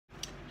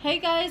Hey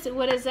guys,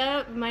 what is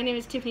up? My name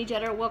is Tiffany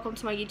Jetter. Welcome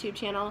to my YouTube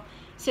channel.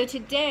 So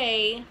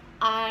today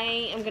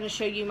I am going to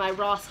show you my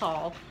Ross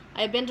haul.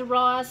 I've been to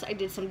Ross, I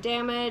did some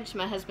damage,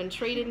 my husband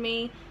treated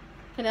me.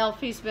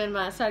 Penelope's been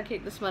my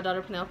sidekick. This is my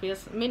daughter Penelope,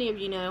 as many of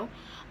you know.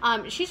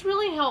 She's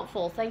really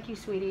helpful. Thank you,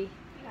 sweetie.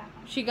 Yeah.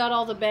 She got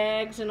all the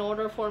bags in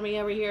order for me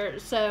over here.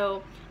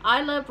 So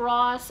I love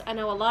Ross. I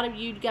know a lot of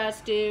you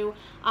guys do.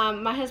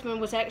 My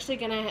husband was actually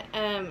going to,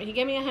 he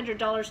gave me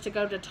 $100 to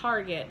go to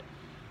Target.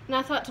 And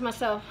I thought to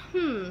myself,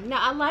 now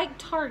I like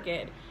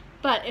Target,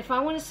 but if I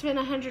want to spend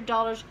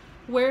 $100,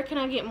 where can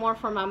I get more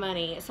for my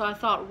money? So I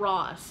thought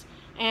Ross,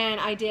 and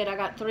I did. I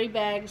got 3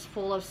 bags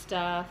full of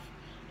stuff,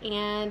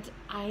 and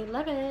I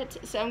love it.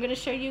 So I'm going to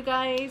show you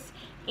guys,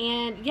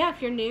 and yeah,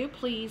 if you're new,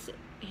 please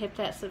hit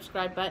that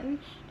subscribe button,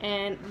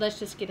 and let's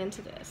just get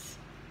into this.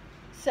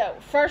 So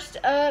first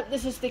up,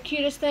 this is the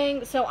cutest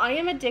thing. So I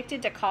am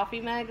addicted to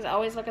coffee mugs. I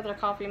always look at their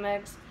coffee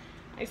mugs.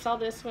 I saw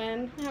this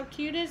one. How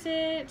cute is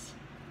it?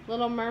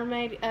 Little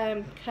mermaid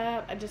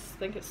cup. I just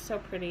think it's so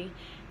pretty.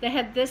 They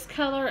had this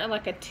color and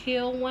like a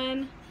teal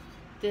one.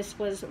 This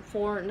was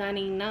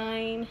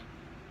 $4.99.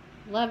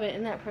 Love it.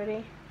 Isn't that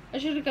pretty? I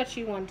should have got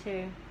you one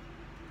too,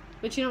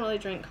 but you don't really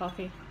drink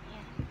coffee.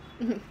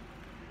 Yeah.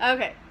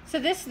 Okay, so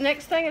this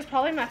next thing is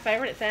probably my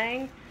favorite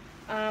thing.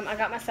 I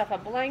got myself a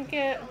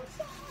blanket.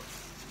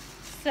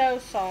 So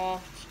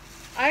soft.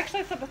 I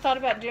actually thought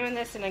about doing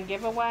this in a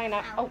giveaway, and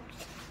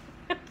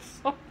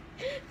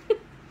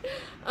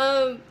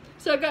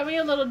so I got me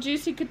a little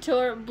Juicy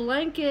Couture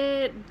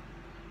blanket.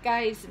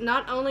 Guys,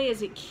 not only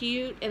is it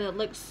cute and it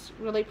looks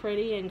really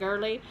pretty and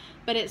girly,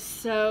 but it's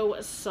so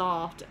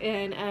soft.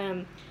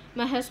 And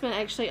my husband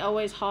actually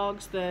always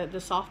hogs the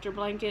softer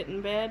blanket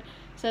in bed.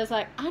 So it's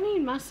like, I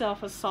need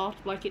myself a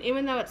soft blanket,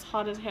 even though it's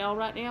hot as hell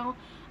right now.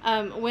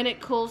 When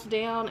it cools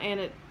down and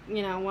it,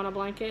 you know, want a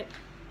blanket.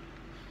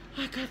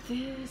 I got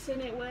this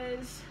and it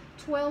was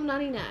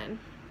 $12.99.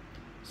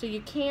 So you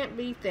can't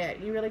beat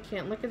that. You really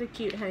can't. Look at the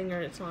cute hanger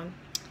it's on.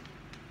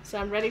 So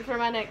I'm ready for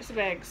my next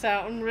bag. So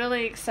I'm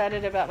really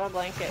excited about my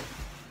blanket.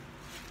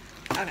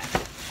 Okay.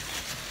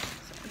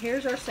 So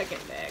here's our second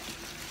bag.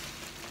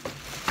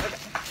 Okay.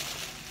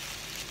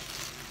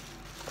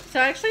 So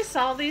I actually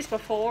saw these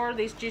before,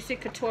 these Juicy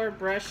Couture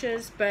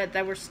brushes, but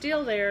they were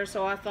still there,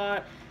 so I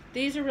thought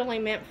these are really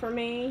meant for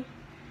me.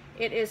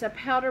 It is a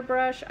powder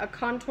brush, a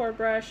contour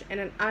brush, and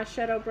an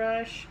eyeshadow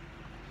brush.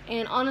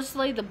 And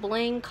honestly, the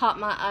bling caught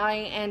my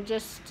eye, and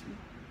just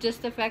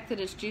the fact that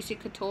it's Juicy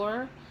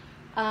Couture.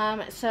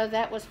 So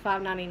that was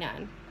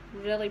 $5.99.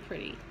 Really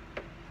pretty.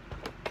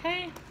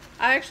 Okay.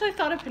 I actually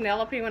thought of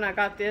Penelope when I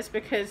got this,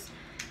 because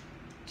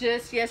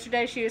just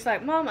yesterday she was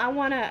like, Mom, I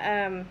want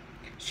a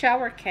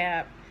shower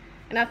cap.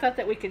 And I thought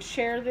that we could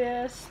share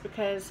this,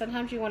 because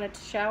sometimes you want it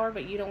to shower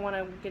but you don't want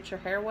to get your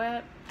hair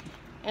wet.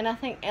 And I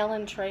think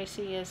Ellen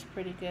Tracy is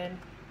pretty good.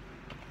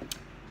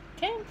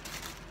 Okay.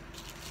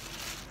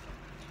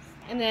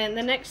 And then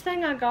the next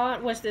thing I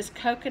got was this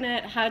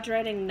coconut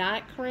hydrating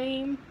night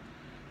cream.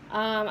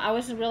 I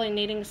was really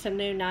needing some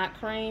new night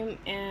cream,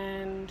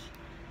 and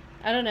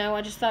I don't know,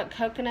 I just thought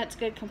coconut's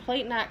good.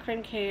 Complete night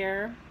cream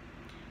care.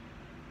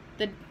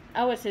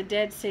 It's a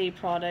Dead Sea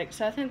product,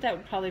 so I think that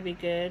would probably be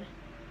good.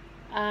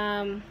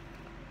 Yeah,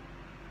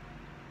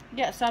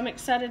 so I'm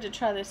excited to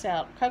try this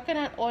out.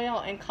 Coconut oil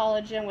and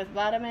collagen with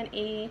vitamin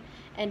E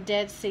and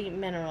Dead Sea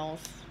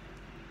minerals.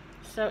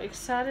 So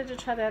excited to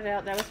try that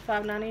out. That was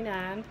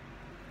 $5.99.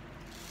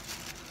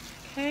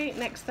 Okay,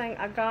 next thing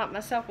I got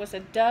myself was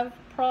a Dove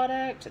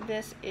product.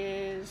 This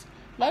is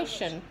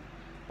lotion,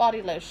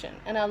 body lotion,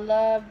 and I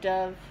love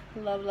Dove.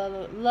 Love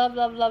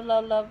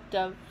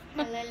Dove.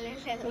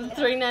 It was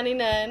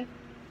 $3.99.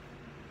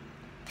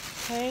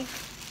 Okay.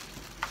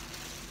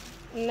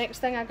 Next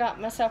thing I got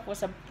myself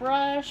was a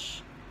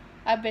brush.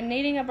 I've been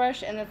needing a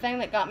brush, and the thing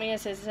that got me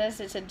is it says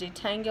it's a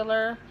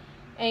detangler.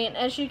 And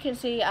as you can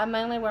see, I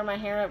mainly wear my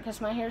hair up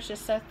because my hair is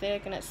just so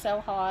thick and it's so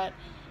hot.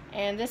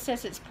 And this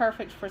says it's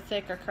perfect for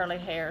thick or curly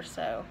hair,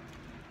 so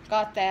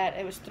got that.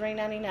 It was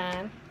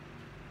 $3.99.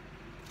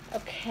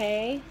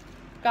 Okay,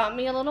 got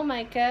me a little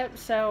makeup.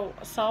 So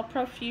I saw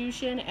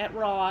Profusion at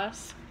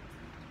Ross.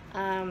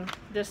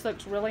 This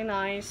looks really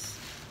nice.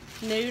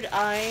 Nude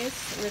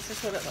eyes. And this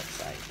is what it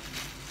looks like.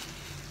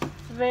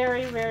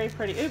 Very, very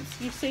pretty. Oops,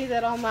 you see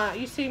that on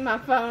you see my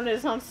phone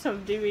is on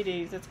some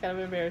DVDs. It's kind of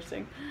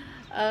embarrassing.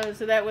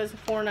 So that was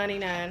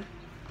 $4.99.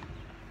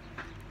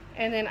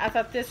 And then I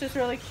thought this was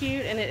really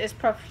cute, and it is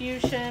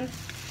Profusion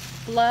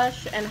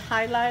blush and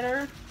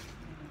highlighter,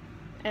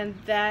 and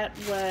that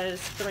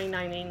was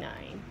 $3.99.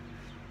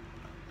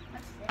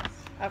 What's this?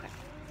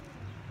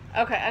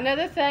 Okay,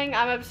 another thing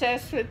I'm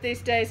obsessed with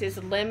these days is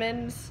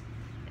lemons,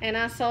 and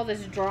I saw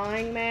this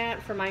drawing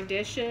mat for my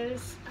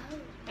dishes,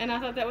 and I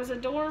thought that was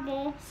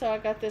adorable, so I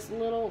got this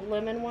little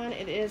lemon one.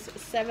 It is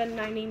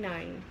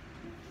 $7.99.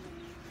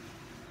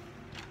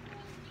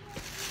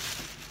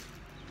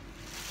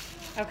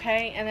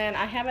 Okay, and then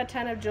I have a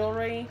ton of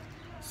jewelry,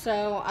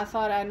 so I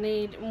thought I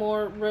need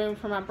more room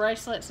for my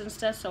bracelets and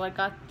stuff, so I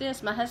got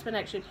this. My husband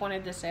actually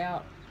pointed this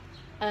out,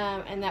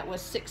 and that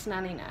was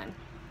 $6.99.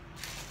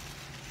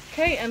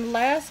 Okay, and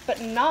last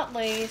but not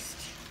least,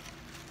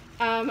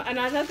 and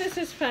I thought this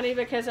is funny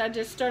because I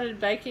just started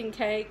baking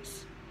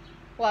cakes.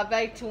 Well, I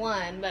baked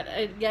one, but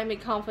it gave me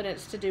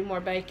confidence to do more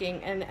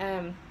baking,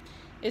 and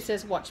it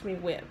says "Watch me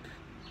whip."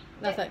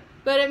 Nothing,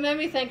 but it made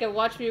me think of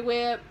 "Watch me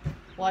whip,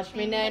 watch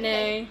me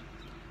nay."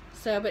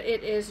 So, but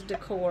it is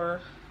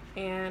decor,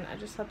 and I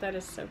just thought that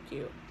is so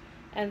cute,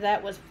 and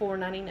that was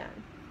 $4.99.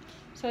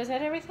 So is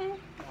that everything?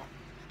 Yeah.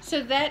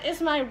 So that is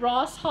my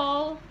Ross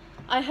haul.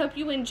 I hope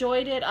you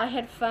enjoyed it. I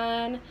had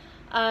fun.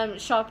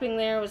 Shopping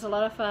there was a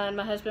lot of fun.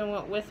 My husband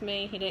went with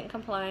me. He didn't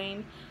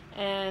complain,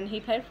 and he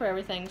paid for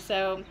everything,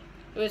 so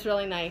it was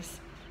really nice.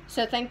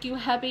 So thank you,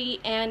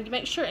 hubby, and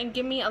make sure and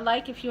give me a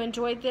like if you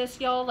enjoyed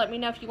this, y'all. Let me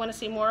know if you want to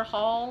see more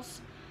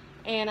hauls.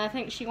 And I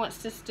think she wants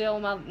to steal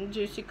my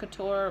Juicy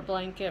Couture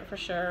blanket for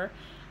sure.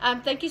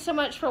 Thank you so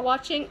much for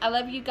watching. I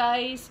love you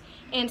guys,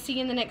 and see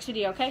you in the next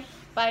video, okay?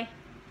 Bye.